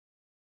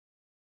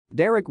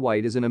Derrick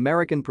White is an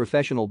American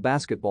professional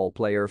basketball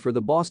player for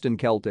the Boston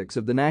Celtics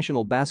of the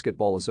National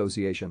Basketball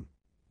Association.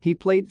 He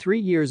played 3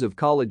 years of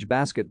college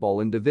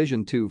basketball in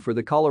Division II for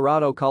the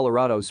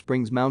Colorado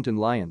Springs Mountain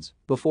Lions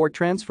before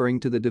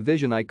transferring to the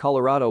Division I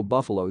Colorado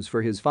Buffaloes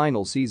for his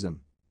final season.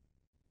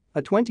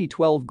 A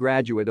 2012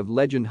 graduate of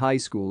Legend High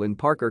School in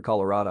Parker,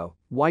 Colorado,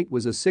 White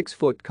was a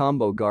 6-foot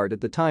combo guard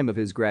at the time of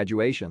his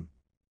graduation.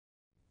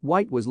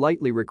 White was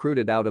lightly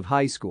recruited out of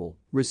high school,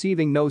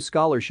 receiving no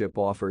scholarship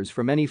offers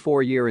from any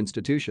four-year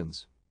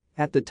institutions.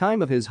 At the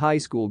time of his high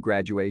school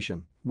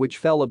graduation, which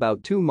fell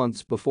about 2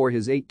 months before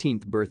his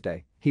 18th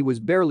birthday, he was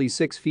barely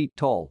 6 feet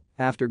tall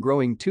after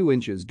growing 2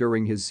 inches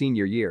during his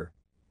senior year.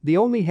 The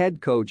only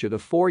head coach at a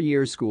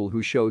four-year school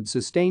who showed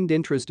sustained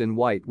interest in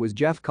White was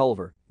Jeff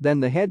Culver, then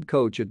the head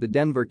coach at the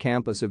Denver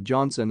campus of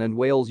Johnson and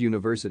Wales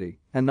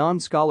University, a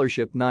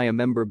non-scholarship NIA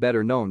member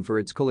better known for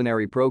its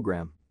culinary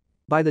program.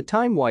 By the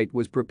time White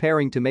was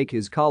preparing to make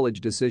his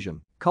college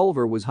decision,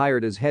 Culver was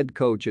hired as head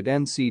coach at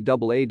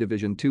NCAA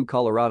Division II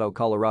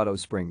Colorado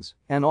Springs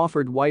and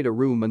offered White a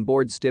room and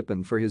board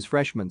stipend for his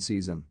freshman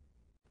season.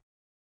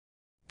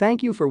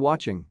 Thank you for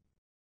watching.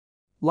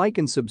 Like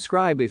and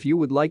subscribe if you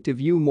would like to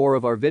view more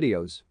of our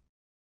videos.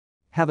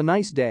 Have a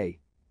nice day.